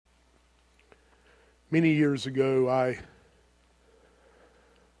Many years ago, I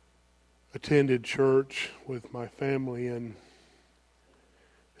attended church with my family, and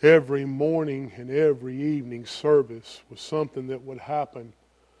every morning and every evening service was something that would happen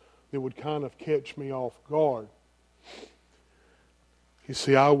that would kind of catch me off guard. You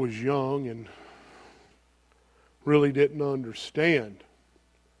see, I was young and really didn't understand.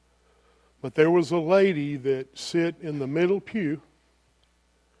 But there was a lady that sat in the middle pew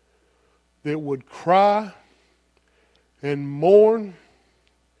that would cry and mourn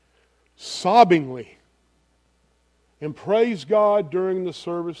sobbingly and praise God during the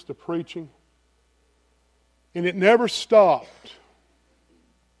service, the preaching. And it never stopped.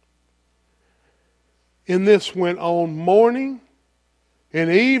 And this went on morning and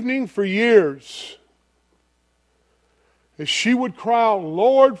evening for years. As she would cry out,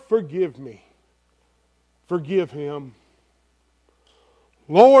 "Lord, forgive me. Forgive him.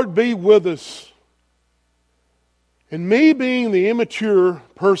 Lord, be with us." And me being the immature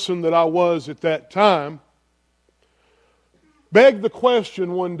person that I was at that time, begged the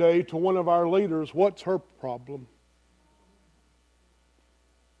question one day to one of our leaders, "What's her problem?"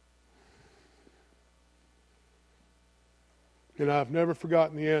 And I've never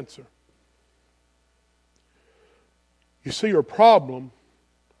forgotten the answer. You see, her problem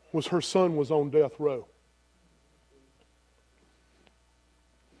was her son was on death row.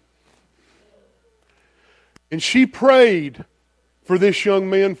 And she prayed for this young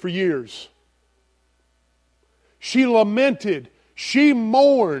man for years. She lamented, she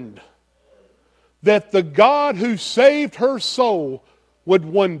mourned that the God who saved her soul would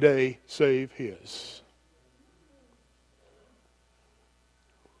one day save his.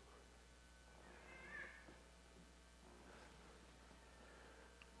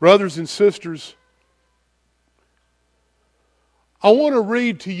 Brothers and sisters, I want to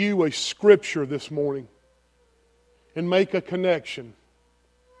read to you a scripture this morning and make a connection.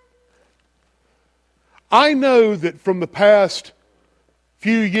 I know that from the past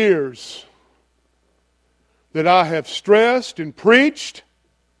few years that I have stressed and preached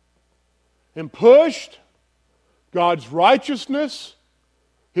and pushed God's righteousness,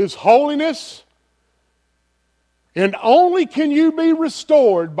 His holiness, and only can you be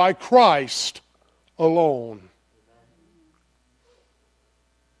restored by Christ alone.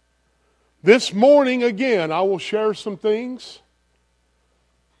 This morning, again, I will share some things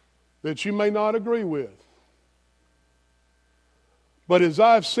that you may not agree with. But as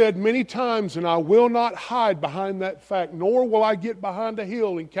I've said many times, and I will not hide behind that fact, nor will I get behind a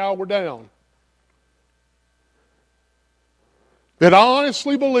hill and cower down, that I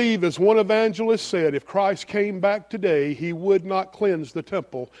honestly believe, as one evangelist said, if Christ came back today, He would not cleanse the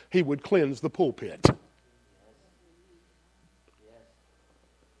temple, He would cleanse the pulpit.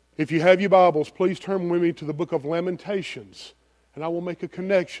 If you have your Bibles, please turn with me to the book of Lamentations, and I will make a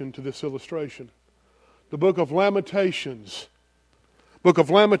connection to this illustration. The book of Lamentations,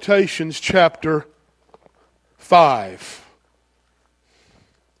 chapter 5.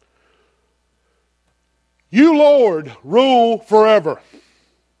 You, Lord, rule forever.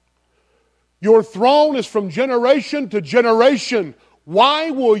 Your throne is from generation to generation. Why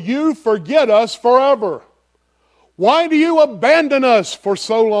will you forget us forever? Why do you abandon us for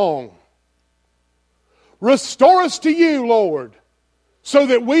so long? Restore us to you, Lord, so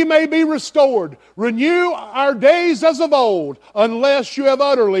that we may be restored. Renew our days as of old, unless you have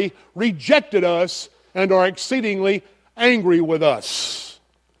utterly rejected us and are exceedingly angry with us.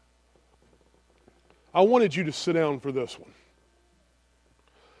 I wanted you to sit down for this one.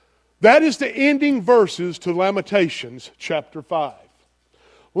 That is the ending verses to Lamentations chapter 5.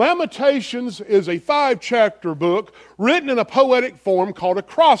 Lamentations is a 5-chapter book written in a poetic form called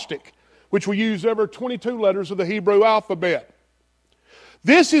acrostic, which we use every 22 letters of the Hebrew alphabet.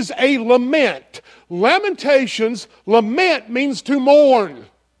 This is a lament. Lamentations, lament means to mourn.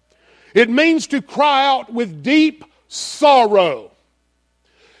 It means to cry out with deep sorrow.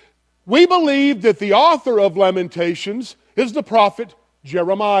 We believe that the author of Lamentations is the prophet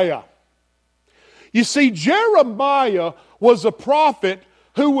Jeremiah. You see, Jeremiah was a prophet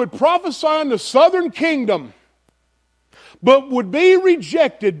who would prophesy in the southern kingdom, but would be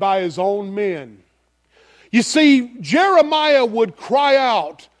rejected by his own men. You see, Jeremiah would cry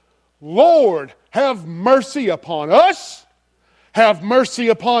out, "Lord, have mercy upon us, have mercy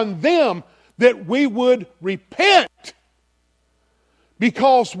upon them, that we would repent."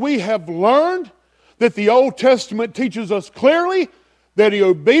 Because we have learned that the Old Testament teaches us clearly that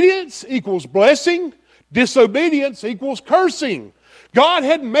obedience equals blessing, disobedience equals cursing. God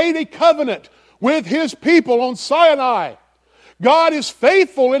had made a covenant with His people on Sinai. God is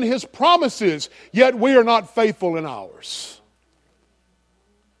faithful in His promises, yet we are not faithful in ours.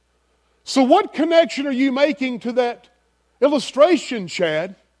 So what connection are you making to that illustration,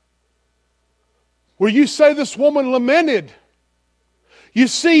 Chad, where you say this woman lamented? You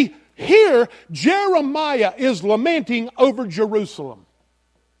see, here Jeremiah is lamenting over Jerusalem.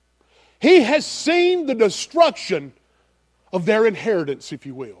 He has seen the destruction of their inheritance, if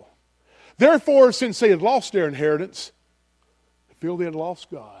you will. Therefore, since they had lost their inheritance, they feel they had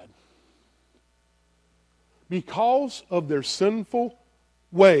lost God. Because of their sinful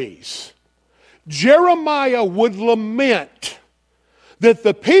ways, Jeremiah would lament that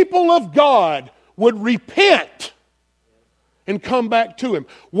the people of God would repent and come back to Him.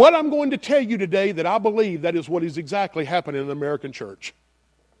 What I'm going to tell you today, that I believe that is what is exactly happening in the American church.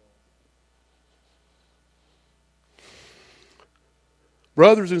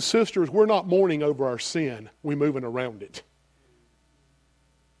 Brothers and sisters, we're not mourning over our sin. We're moving around it.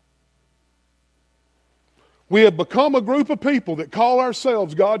 We have become a group of people that call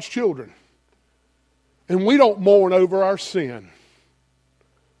ourselves God's children. And we don't mourn over our sin.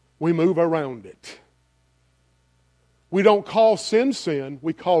 We move around it. We don't call sin sin,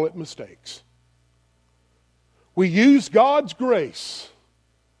 we call it mistakes. We use God's grace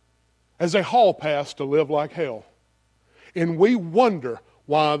as a hall pass to live like hell. And we wonder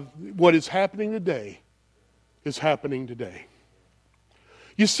why what is happening today is happening today.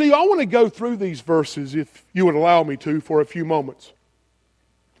 You see, I want to go through these verses, if you would allow me to, for a few moments,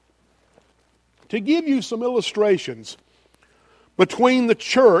 to give you some illustrations between the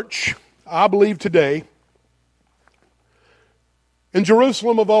church, I believe today, in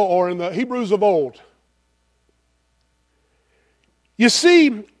Jerusalem of old, or in the Hebrews of old. You see,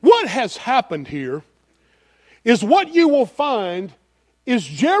 what has happened here is what you will find is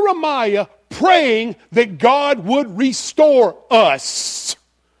Jeremiah praying that God would restore us.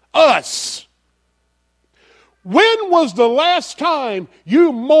 Us. When was the last time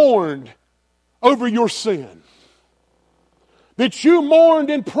you mourned over your sin? That you mourned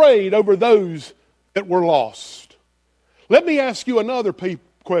and prayed over those that were lost? Let me ask you another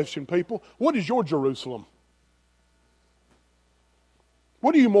question, people. What is your Jerusalem?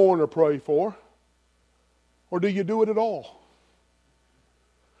 What do you mourn or pray for? Or do you do it at all?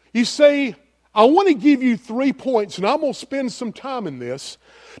 You see, I want to give you 3 points, and I'm going to spend some time in this.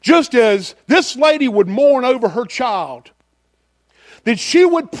 Just as this lady would mourn over her child, that she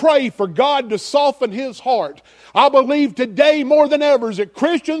would pray for God to soften his heart. I believe today more than ever is that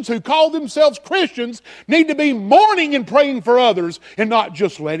Christians who call themselves Christians need to be mourning and praying for others and not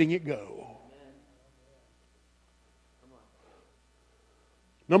just letting it go.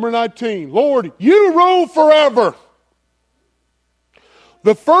 Number 19, Lord, you rule forever.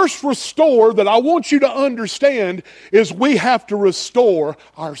 The first restore that I want you to understand is we have to restore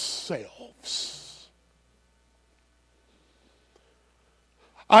ourselves.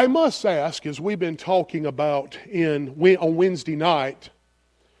 I must ask, as we've been talking about on Wednesday night,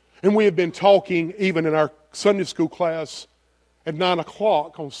 and we have been talking even in our Sunday school class at 9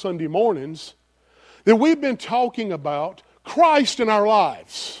 o'clock on Sunday mornings, that we've been talking about Christ in our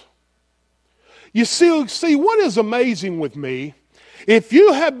lives. You see, what is amazing with me, if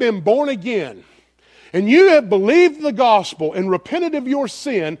you have been born again and you have believed the gospel and repented of your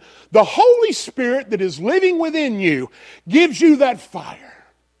sin, the Holy Spirit that is living within you gives you that fire,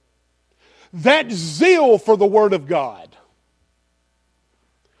 that zeal for the Word of God.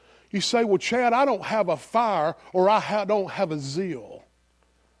 You say, well, Chad, I don't have a fire, or I don't have a zeal.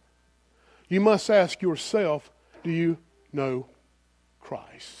 You must ask yourself, do you know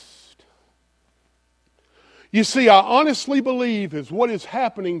Christ? You see, I honestly believe is what is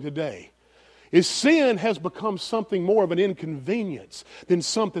happening today is sin has become something more of an inconvenience than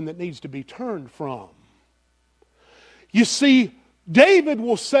something that needs to be turned from. You see, David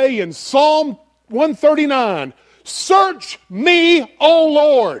will say in Psalm 139, search me, O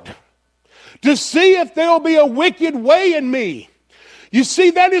Lord, to see if there will be a wicked way in me. You see,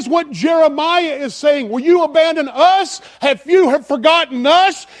 that is what Jeremiah is saying. Will you abandon us? Have you forgotten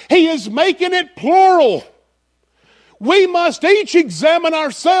us? He is making it plural. We must each examine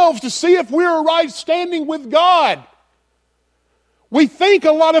ourselves to see if we're right standing with God. We think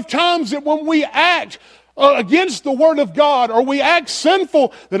a lot of times that when we act against the Word of God, or we act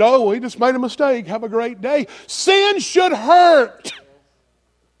sinful, that, oh, we just made a mistake, have a great day. Sin should hurt.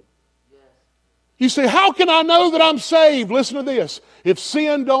 You say, how can I know that I'm saved? Listen to this. If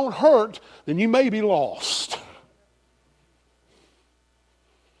sin don't hurt, then you may be lost.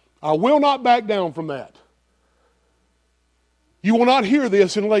 I will not back down from that. You will not hear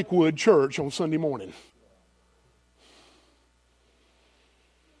this in Lakewood Church on Sunday morning.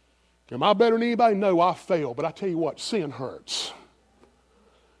 Am I better than anybody? No, I fail. But I tell you what, sin hurts.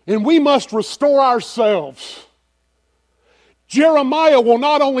 And we must restore ourselves. Jeremiah will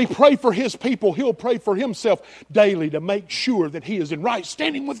not only pray for his people, he'll pray for himself daily to make sure that he is in right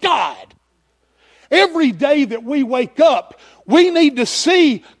standing with God. Every day that we wake up, we need to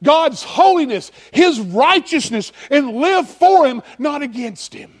see God's holiness, His righteousness, and live for Him, not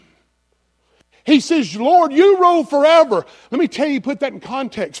against Him. He says, Lord, you rule forever. Let me tell you, put that in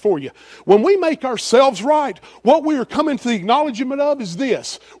context for you. When we make ourselves right, what we are coming to the acknowledgement of is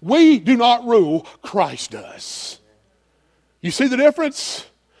this. We do not rule, Christ does. You see the difference?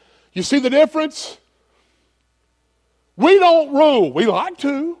 You see the difference? We don't rule. We like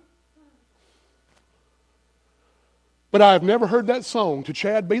to. But I have never heard that song, "To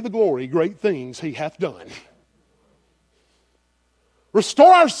Chad be the glory, great things He hath done."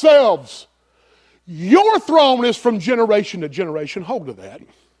 Restore ourselves. Your throne is from generation to generation. Hold to that.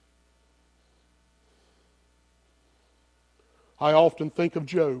 I often think of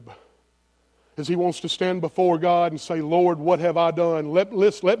Job as he wants to stand before God and say, Lord, what have I done?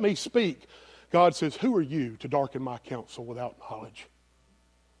 Let me speak. God says, who are you to darken my counsel without knowledge?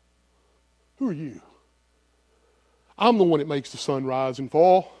 Who are you? I'm the one that makes the sun rise and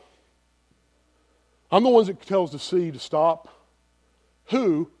fall. I'm the one that tells the sea to stop.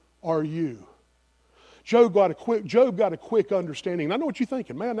 Who are you? Job got a quick understanding. And I know what you're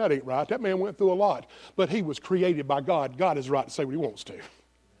thinking. Man, that ain't right. That man went through a lot. But he was created by God. God has the right to say what He wants to.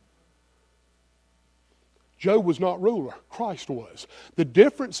 Job was not ruler. Christ was. The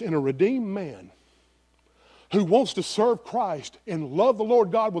difference in a redeemed man who wants to serve Christ and love the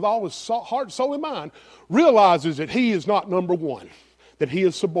Lord God with all his heart, soul, and mind realizes that he is not number one, that he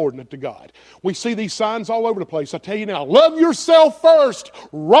is subordinate to God. We see these signs all over the place. I tell you now, love yourself first.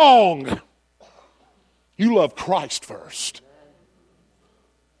 Wrong. You love Christ first.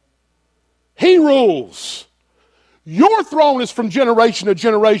 He rules. Your throne is from generation to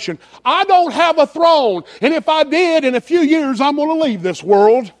generation. I don't have a throne. And if I did, in a few years, I'm going to leave this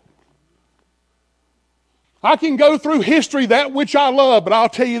world. I can go through history, that which I love, but I'll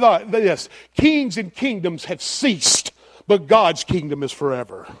tell you this. Kings and kingdoms have ceased, but God's kingdom is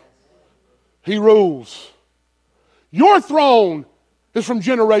forever. He rules. Your throne is from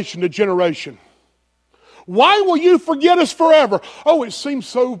generation to generation. Why will you forget us forever? Oh, it seems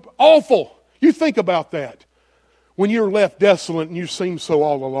so awful. You think about that. When you're left desolate and you seem so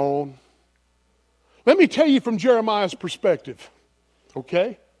all alone. Let me tell you from Jeremiah's perspective.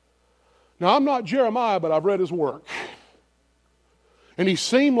 Okay? Now, I'm not Jeremiah, but I've read his work. And he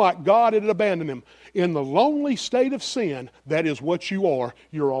seemed like God had abandoned him. In the lonely state of sin, that is what you are.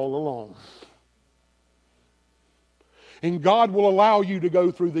 You're all alone. And God will allow you to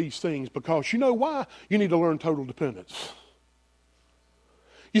go through these things because you know why? You need to learn total dependence.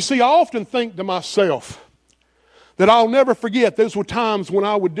 You see, I often think to myself that I'll never forget those were times when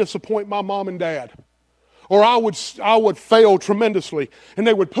I would disappoint my mom and dad. Or I would fail tremendously. And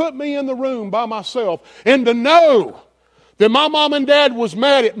they would put me in the room by myself. And to know that my mom and dad was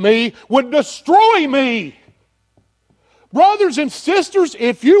mad at me would destroy me. Brothers and sisters,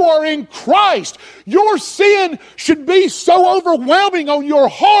 if you are in Christ, your sin should be so overwhelming on your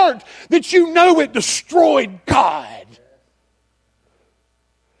heart that you know it destroyed God.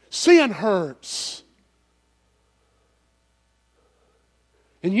 Sin hurts.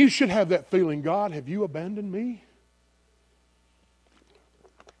 And you should have that feeling, God, have you abandoned me?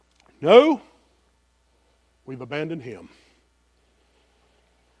 No, we've abandoned Him.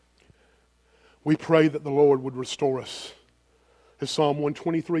 We pray that the Lord would restore us. As Psalm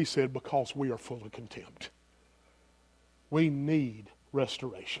 123 said, because we are full of contempt. We need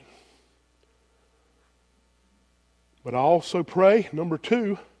restoration. But I also pray, number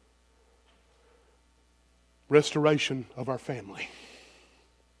 2, restoration of our family.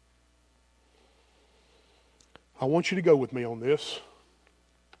 I want you to go with me on this.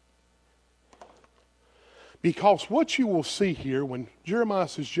 Because what you will see here when Jeremiah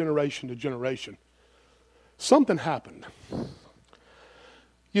says generation to generation, something happened.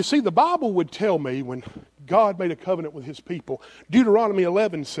 You see, the Bible would tell me when God made a covenant with His people, Deuteronomy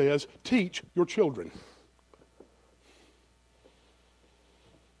 11 says, teach your children.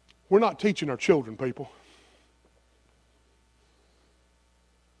 We're not teaching our children, people.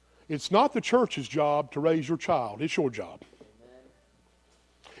 It's not the church's job to raise your child. It's your job. Amen.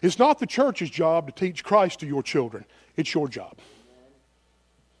 It's not the church's job to teach Christ to your children. It's your job. Amen.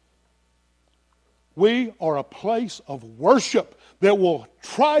 We are a place of worship that will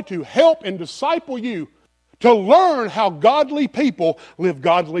try to help and disciple you to learn how godly people live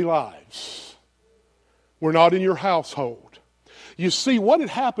godly lives. We're not in your household. You see what had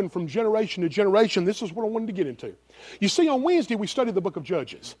happened from generation to generation. This is what I wanted to get into. You see, on Wednesday we studied the book of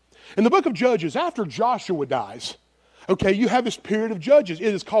Judges. In the book of Judges, after Joshua dies, okay, you have this period of Judges.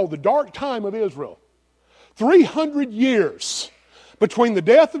 It is called the dark time of Israel. 300 years between the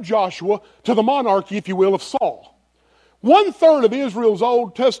death of Joshua to the monarchy, if you will, of Saul. 1/3 of Israel's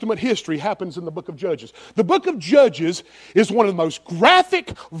Old Testament history happens in the book of Judges. The book of Judges is one of the most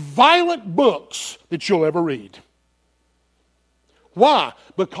graphic, violent books that you'll ever read. Why?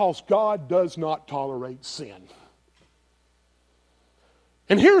 Because God does not tolerate sin.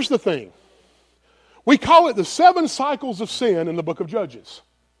 And here's the thing. We call it the 7 cycles of sin in the book of Judges.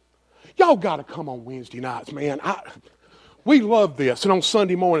 Y'all got to come on Wednesday nights, man. We love this. And on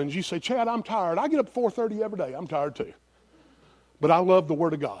Sunday mornings, you say, Chad, I'm tired. I get up 4:30 every day. I'm tired too. But I love the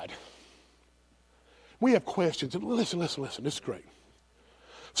Word of God. We have questions. And listen. This is great.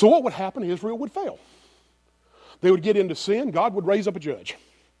 So what would happen? Israel would fail. They would get into sin. God would raise up a judge.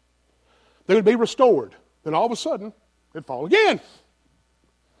 They would be restored. Then all of a sudden, they'd fall again.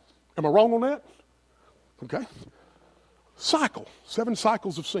 Am I wrong on that? Okay. Cycle. 7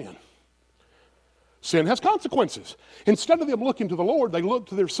 cycles of sin. Sin has consequences. Instead of them looking to the Lord, they look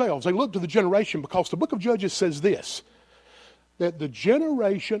to themselves. They look to the generation, because the book of Judges says this, that the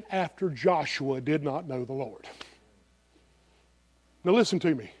generation after Joshua did not know the Lord. Now listen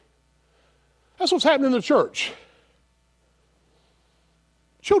to me. That's what's happening in the church.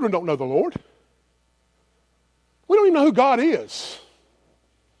 Children don't know the Lord. We don't even know who God is.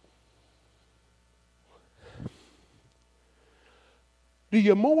 Do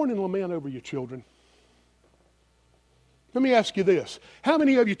you mourn and lament over your children? Let me ask you this. How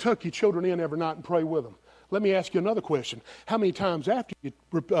many of you tuck your children in every night and pray with them? Let me ask you another question. How many times after you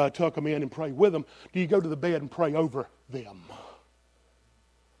tuck them in and pray with them, do you go to the bed and pray over them?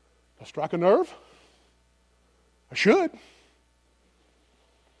 I strike a nerve? I should.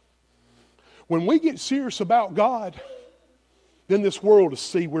 When we get serious about God, then this world will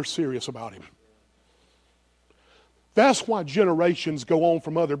see we're serious about Him. That's why generations go on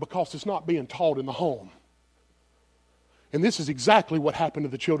from other, because it's not being taught in the home. And this is exactly what happened to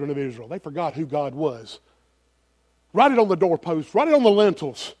the children of Israel. They forgot who God was. Write it on the doorpost. Write it on the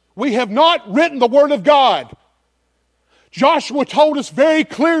lintels. We have not written the Word of God. Joshua told us very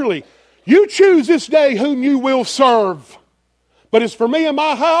clearly, you choose this day whom you will serve. But as for me and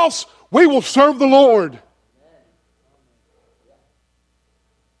my house, we will serve the Lord.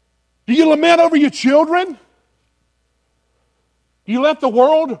 Do you lament over your children? Do you let the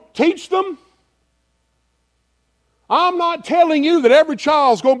world teach them? I'm not telling you that every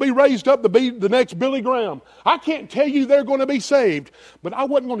child's going to be raised up to be the next Billy Graham. I can't tell you they're going to be saved. But I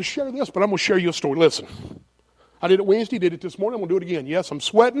wasn't going to share this, but I'm going to share you a story. Listen, I did it Wednesday, did it this morning. I'm going to do it again. Yes, I'm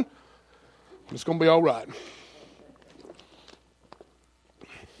sweating. It's going to be all right.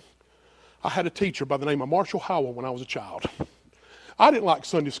 I had a teacher by the name of Marshall Howell when I was a child. I didn't like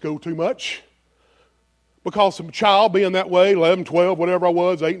Sunday school too much, because of a child being that way, 11, 12, whatever I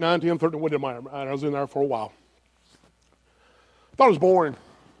was, 8, 9, 10, 13, what didn't matter. I was in there for a while. I thought it was boring.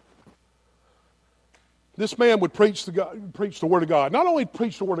 This man would preach the Word of God. Not only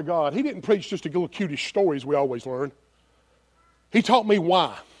preach the Word of God, he didn't preach just the little cutish stories we always learn. He taught me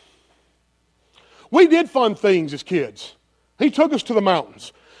why. We did fun things as kids. He took us to the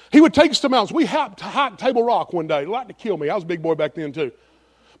mountains. He would take us to the mountains. We hiked Table Rock one day. It liked to kill me. I was a big boy back then too.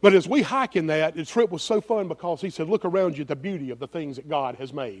 But as we hiking that, the trip was so fun, because he said, look around you at the beauty of the things that God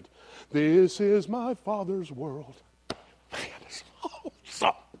has made. This is my Father's world. Man, it's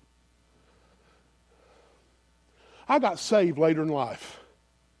awesome. I got saved later in life.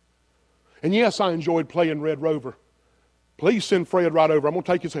 And yes, I enjoyed playing Red Rover. Please send Fred right over. I'm going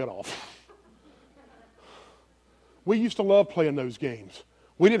to take his head off. We used to love playing those games.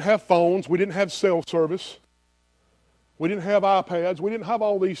 We didn't have phones. We didn't have cell service. We didn't have iPads. We didn't have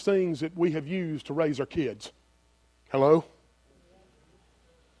all these things that we have used to raise our kids. Hello?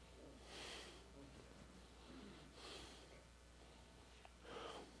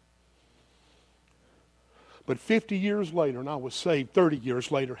 But 50 years later, and I was saved 30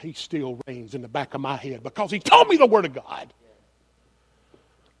 years later, He still reigns in the back of my head, because He taught me the Word of God.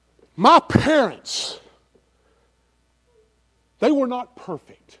 My parents, they were not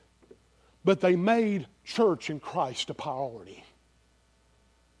perfect, but they made church and Christ a priority.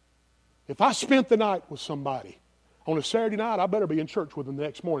 If I spent the night with somebody on a Saturday night, I better be in church with them the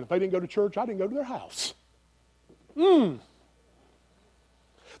next morning. If they didn't go to church, I didn't go to their house.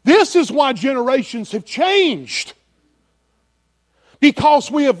 This is why generations have changed.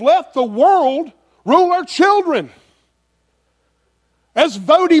 Because we have let the world rule our children. As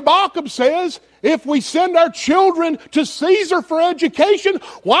Vodi Bakum says, if we send our children to Caesar for education,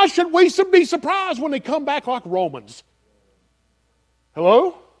 why should we be surprised when they come back like Romans?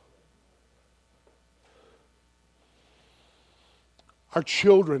 Hello? Our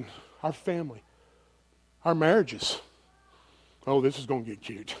children, our family, our marriages. Oh, this is going to get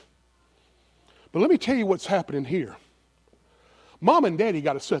cute. But let me tell you what's happening here. Mom and Daddy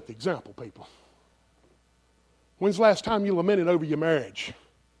got to set the example, people. When's the last time you lamented over your marriage?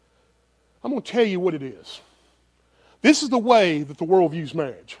 I'm going to tell you what it is. This is the way that the world views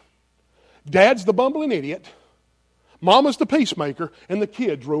marriage. Dad's the bumbling idiot, Mama's the peacemaker, and the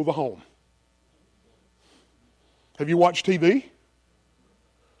kids rule the home. Have you watched TV?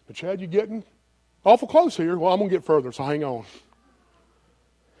 Now, Chad, you're getting awful close here. Well, I'm going to get further, so hang on.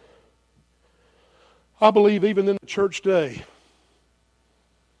 I believe even in the church today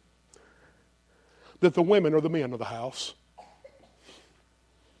that the women are the men of the house.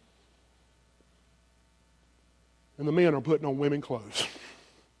 And the men are putting on women clothes.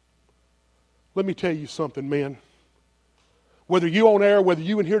 Let me tell you something, men. Whether you on air, whether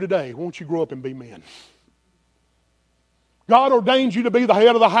you in here today, won't you grow up and be men? God ordained you to be the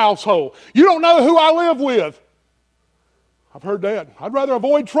head of the household. You don't know who I live with. I've heard that. I'd rather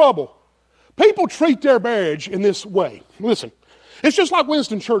avoid trouble. People treat their marriage in this way. Listen, it's just like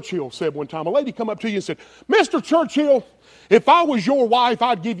Winston Churchill said one time. A lady come up to you and said, Mr. Churchill, if I was your wife,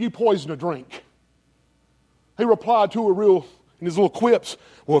 I'd give you poison to drink. He replied to her in his little quips,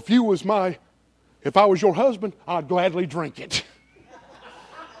 well, if I was your husband, I'd gladly drink it.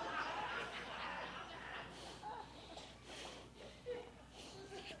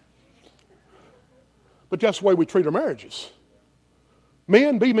 But that's the way we treat our marriages.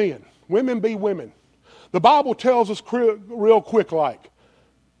 Men be men. Women be women. The Bible tells us real quick like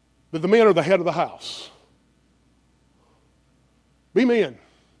that the men are the head of the house. Be men.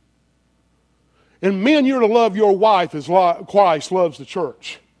 And men, you're to love your wife as Christ loves the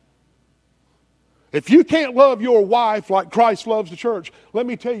church. If you can't love your wife like Christ loves the church, let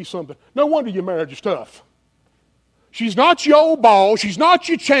me tell you something. No wonder your marriage is tough. She's not your old ball. She's not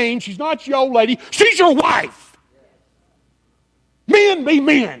your chain. She's not your old lady. She's your wife. Men be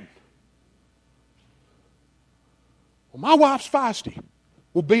men. Well, my wife's feisty.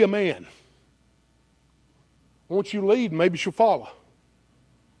 Well, be a man. Won't you lead? Maybe she'll follow.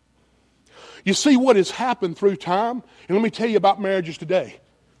 You see what has happened through time? And let me tell you about marriages today.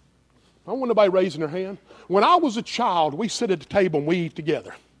 I don't want nobody raising their hand. When I was a child, we sit at the table and we eat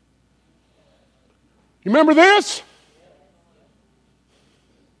together. You remember this?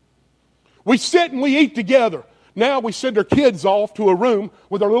 We sit and we eat together. Now we send our kids off to a room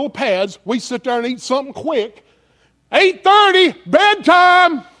with our little pads. We sit there and eat something quick. 8:30,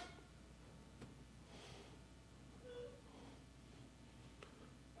 bedtime.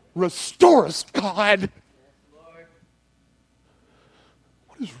 Restore us, God.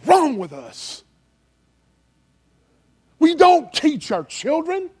 What is wrong with us? We don't teach our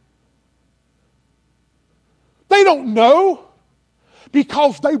children. They don't know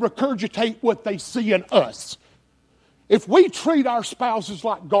because they regurgitate what they see in us. If we treat our spouses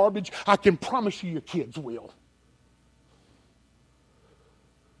like garbage, I can promise you your kids will.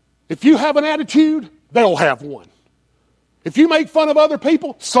 If you have an attitude, they'll have one. If you make fun of other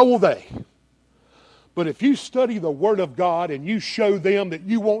people, so will they. But if you study the Word of God and you show them that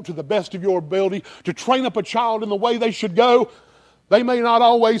you want to the best of your ability to train up a child in the way they should go, they may not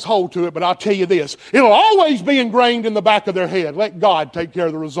always hold to it, but I'll tell you this. It'll always be ingrained in the back of their head. Let God take care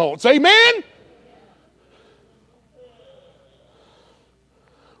of the results. Amen?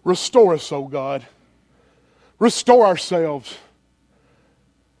 Restore us, oh God. Restore ourselves.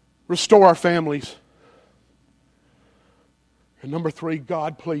 Restore our families. And number 3,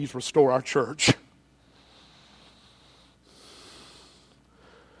 God, please restore our church.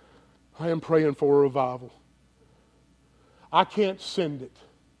 I am praying for a revival. I can't send it.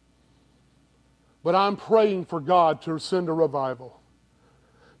 But I'm praying for God to send a revival.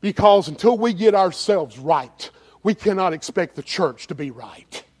 Because until we get ourselves right, we cannot expect the church to be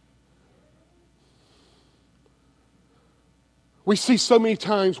right. We see so many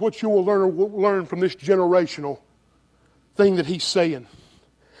times what you will learn from this generational thing that he's saying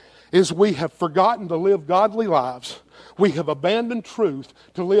is we have forgotten to live godly lives. We have abandoned truth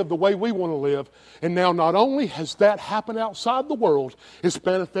to live the way we want to live. And now not only has that happened outside the world, it's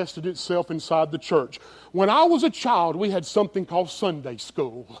manifested itself inside the church. When I was a child, we had something called Sunday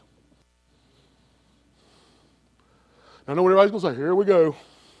school. I know what everybody's going to say. Here we go.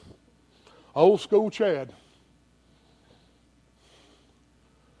 Old school Chad.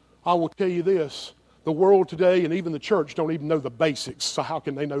 I will tell you this. The world today and even the church don't even know the basics, so how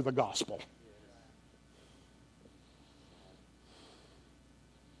can they know the gospel?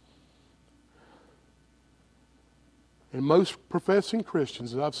 And most professing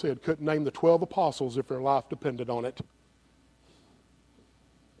Christians, as I've said, couldn't name the 12 apostles if their life depended on it.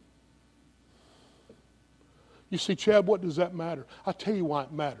 You see, Chad, what does that matter? I'll tell you why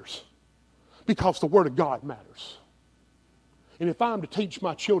it matters. Because the Word of God matters. And if I'm to teach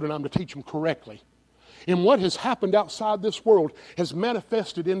my children, I'm to teach them correctly. And what has happened outside this world has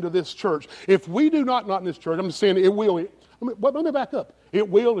manifested into this church. If we do not in this church, I'm just saying it will. Let me back up. It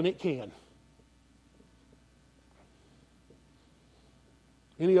will and it can.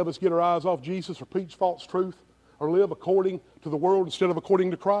 Any of us get our eyes off Jesus or preach false truth or live according to the world instead of according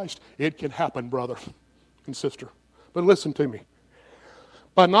to Christ, it can happen, brother and sister. But listen to me.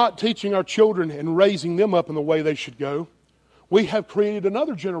 By not teaching our children and raising them up in the way they should go, we have created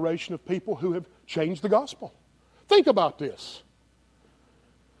another generation of people who have changed the gospel. Think about this.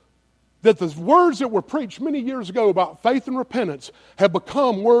 That the words that were preached many years ago about faith and repentance have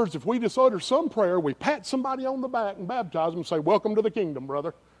become words, if we just utter some prayer, we pat somebody on the back and baptize them and say, welcome to the kingdom,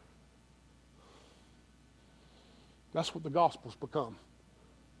 brother. That's what the gospel's become.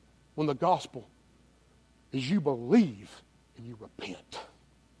 When the gospel is you believe and you repent.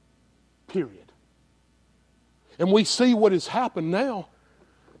 Period. And we see what has happened now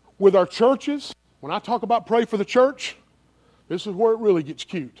with our churches. When I talk about pray for the church, this is where it really gets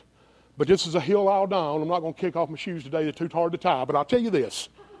cute. But this is a hill I'll die on. I'm not going to kick off my shoes today. They're too hard to tie. But I'll tell you this.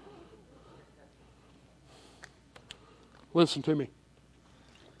 Listen to me.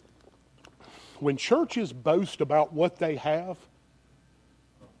 When churches boast about what they have,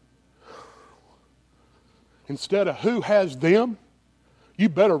 instead of who has them, you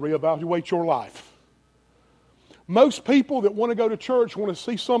better reevaluate your life. Most people that want to go to church want to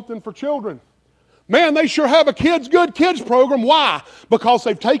see something for children. Man, they sure have a good kids program. Why? Because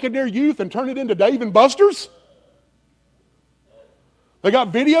they've taken their youth and turned it into Dave and Buster's? They got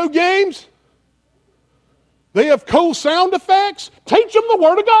video games? They have cool sound effects? Teach them the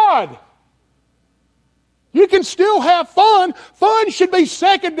Word of God. You can still have fun. Fun should be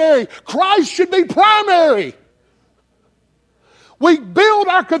secondary. Christ should be primary. We build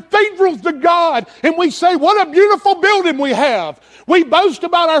our cathedrals to God and we say, what a beautiful building we have. We boast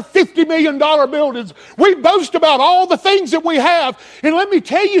about our $50 million buildings. We boast about all the things that we have. And let me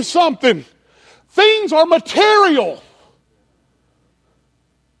tell you something. Things are material.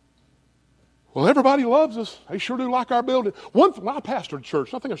 Well, everybody loves us. They sure do like our building. I pastored a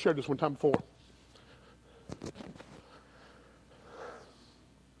church. I think I shared this one time before.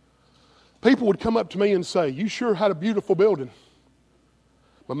 People would come up to me and say, you sure had a beautiful building.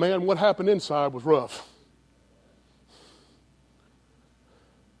 But man, what happened inside was rough.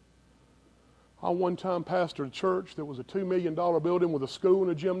 I one time pastored a church that was a $2 million building with a school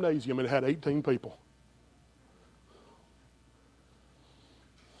and a gymnasium, and it had 18 people.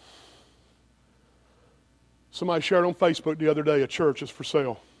 Somebody shared on Facebook the other day, a church is for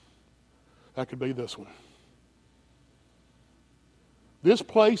sale. That could be this one. This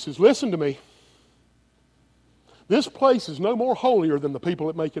place is, listen to me, this place is no more holier than the people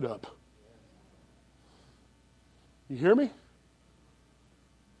that make it up. You hear me?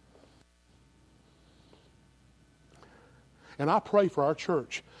 And I pray for our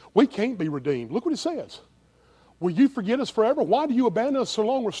church. We can't be redeemed. Look what it says. Will you forget us forever? Why do you abandon us so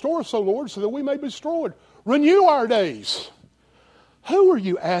long? Restore us, O Lord, so that we may be destroyed. Renew our days. Who are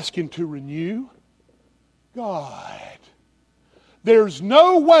you asking to renew? God. There's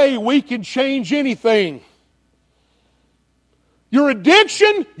no way we can change anything. Your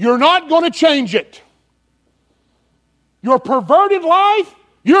addiction, you're not going to change it. Your perverted life,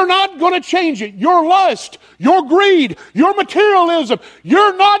 you're not going to change it. Your lust, your greed, your materialism,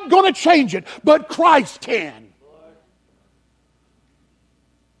 you're not going to change it. But Christ can.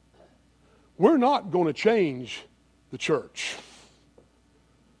 We're not going to change the church.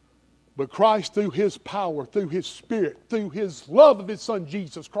 But Christ, through His power, through His Spirit, through His love of His Son,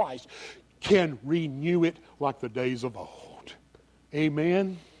 Jesus Christ, can renew it like the days of old.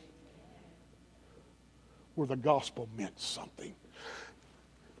 Amen? Where the gospel meant something.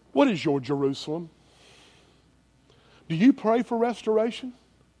 What is your Jerusalem? Do you pray for restoration?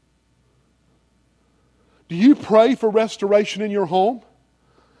 Do you pray for restoration in your home?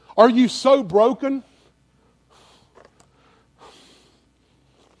 Are you so broken?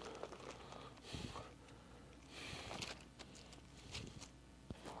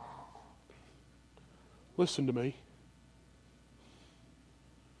 Listen to me.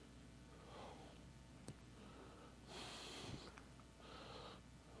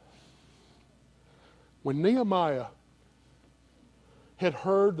 When Nehemiah had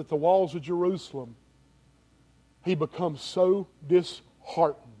heard that the walls of Jerusalem, he becomes so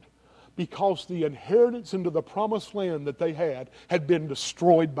disheartened because the inheritance into the promised land that they had been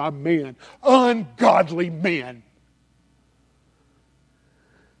destroyed by men, ungodly men.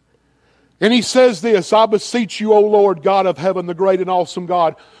 And he says this, I beseech you, O Lord, God of heaven, the great and awesome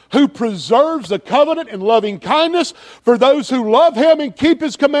God, who preserves the covenant and loving kindness for those who love Him and keep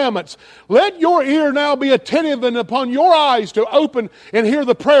His commandments. Let your ear now be attentive and upon your eyes to open and hear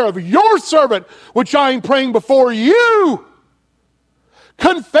the prayer of your servant, which I am praying before you,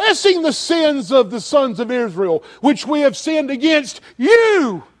 confessing the sins of the sons of Israel, which we have sinned against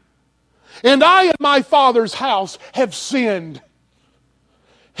you. And I and my father's house have sinned.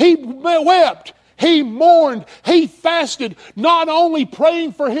 He wept, he mourned, he fasted, not only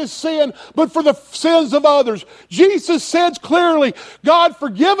praying for his sin, but for the sins of others. Jesus says clearly, God,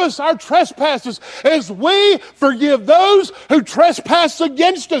 forgive us our trespasses as we forgive those who trespass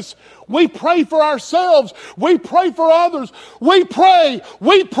against us. We pray for ourselves. We pray for others. We pray,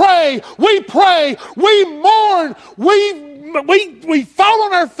 we pray, we pray, we mourn, we fall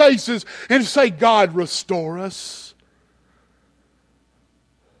on our faces and say, God, restore us.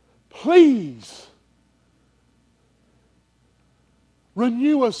 Please,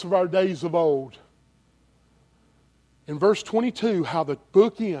 renew us of our days of old. In verse 22, how the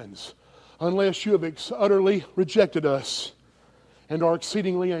book ends, unless you have utterly rejected us and are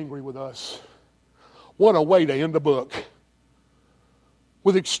exceedingly angry with us. What a way to end the book.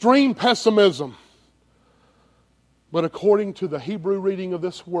 With extreme pessimism. But according to the Hebrew reading of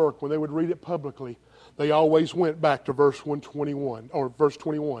this work, when they would read it publicly, they always went back to verse 121, or verse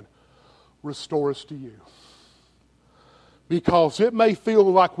 21. Restore us to you. Because it may feel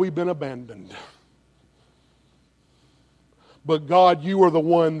like we've been abandoned. But God, you are the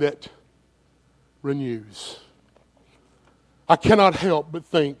one that renews. I cannot help but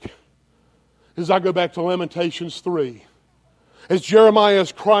think, as I go back to Lamentations 3, as Jeremiah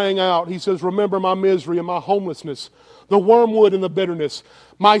is crying out, he says, remember my misery and my homelessness, the wormwood and the bitterness.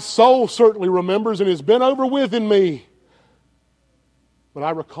 My soul certainly remembers and has been over within me. But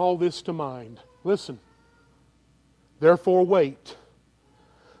I recall this to mind. Listen. Therefore wait.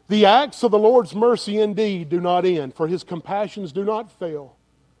 The acts of the Lord's mercy indeed do not end, for His compassions do not fail.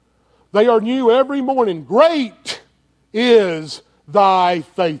 They are new every morning. Great is thy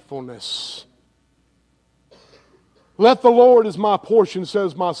faithfulness. Let the Lord is my portion,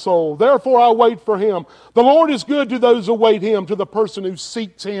 says my soul. Therefore I wait for Him. The Lord is good to those who wait Him, to the person who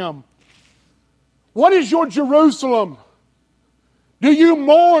seeks Him. What is your Jerusalem? Do you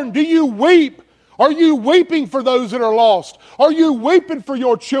mourn? Do you weep? Are you weeping for those that are lost? Are you weeping for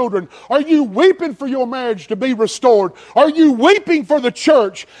your children? Are you weeping for your marriage to be restored? Are you weeping for the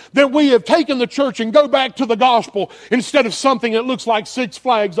church, that we have taken the church and go back to the gospel instead of something that looks like Six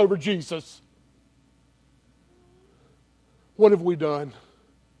Flags over Jesus? What have we done?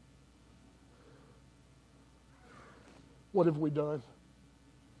 What have we done?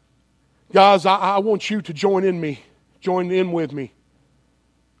 Guys, I want you to join in with me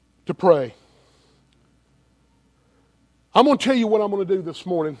to pray. I'm going to tell you what I'm going to do this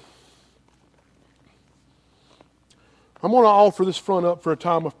morning. I'm going to offer this front up for a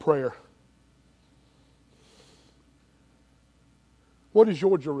time of prayer. What is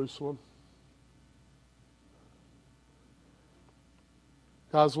your Jerusalem?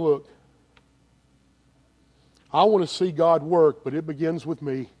 Guys, look. I want to see God work, but it begins with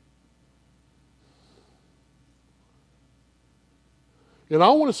me. And I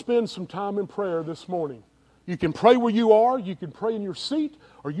want to spend some time in prayer this morning. You can pray where you are, you can pray in your seat,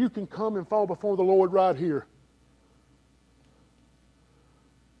 or you can come and fall before the Lord right here.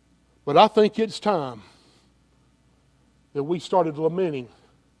 But I think it's time that we started lamenting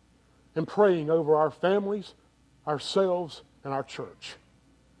and praying over our families, ourselves, and our church.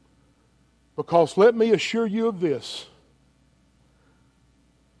 Because let me assure you of this.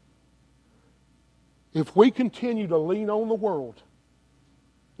 If we continue to lean on the world,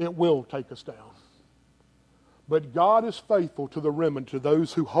 it will take us down. But God is faithful to the remnant, to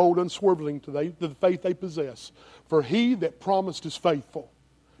those who hold unswervingly to the faith they possess. For He that promised is faithful.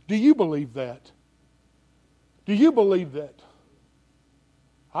 Do you believe that? Do you believe that?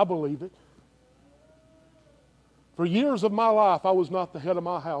 I believe it. For years of my life, I was not the head of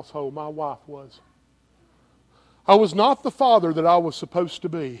my household. My wife was. I was not the father that I was supposed to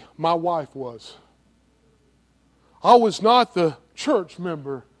be. My wife was. I was not the church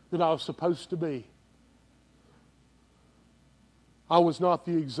member that I was supposed to be. I was not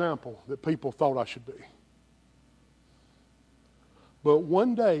the example that people thought I should be. But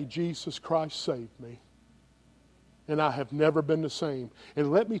one day, Jesus Christ saved me. and I have never been the same.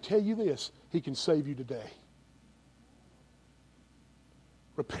 And let me tell you this, He can save you today.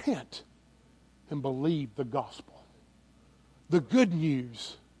 Repent and believe the gospel. The good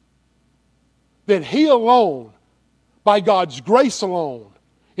news that He alone, by God's grace alone,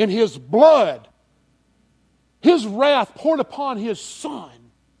 in His blood, His wrath poured upon His Son,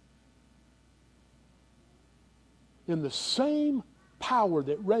 in the same power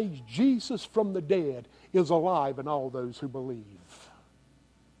that raised Jesus from the dead is alive in all those who believe.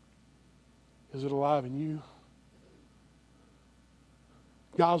 Is it alive in you?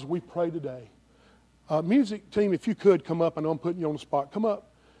 Guys, we pray today. Music team, if you could come up, and I'm putting you on the spot. Come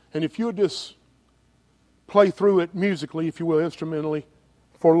up, and if you would just play through it musically, if you will, instrumentally,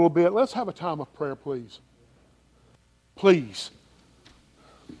 for a little bit. Let's have a time of prayer, please. Please.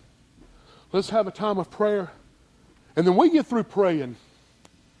 Let's have a time of prayer. And then we get through praying,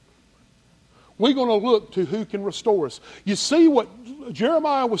 we're going to look to who can restore us. You see what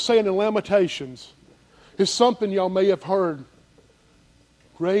Jeremiah was saying in Lamentations is something y'all may have heard.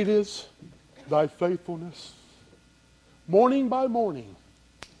 Great is thy faithfulness. Morning by morning,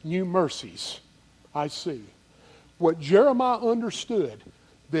 new mercies I see. What Jeremiah understood,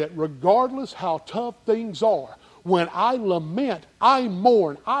 that regardless how tough things are, when I lament, I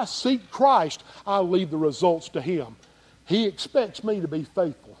mourn, I seek Christ, I leave the results to Him. He expects me to be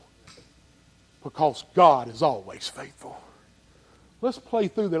faithful because God is always faithful. Let's play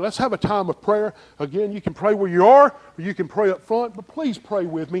through that. Let's have a time of prayer. Again, you can pray where you are, or you can pray up front, but please pray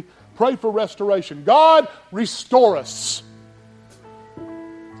with me. Pray for restoration. God, restore us.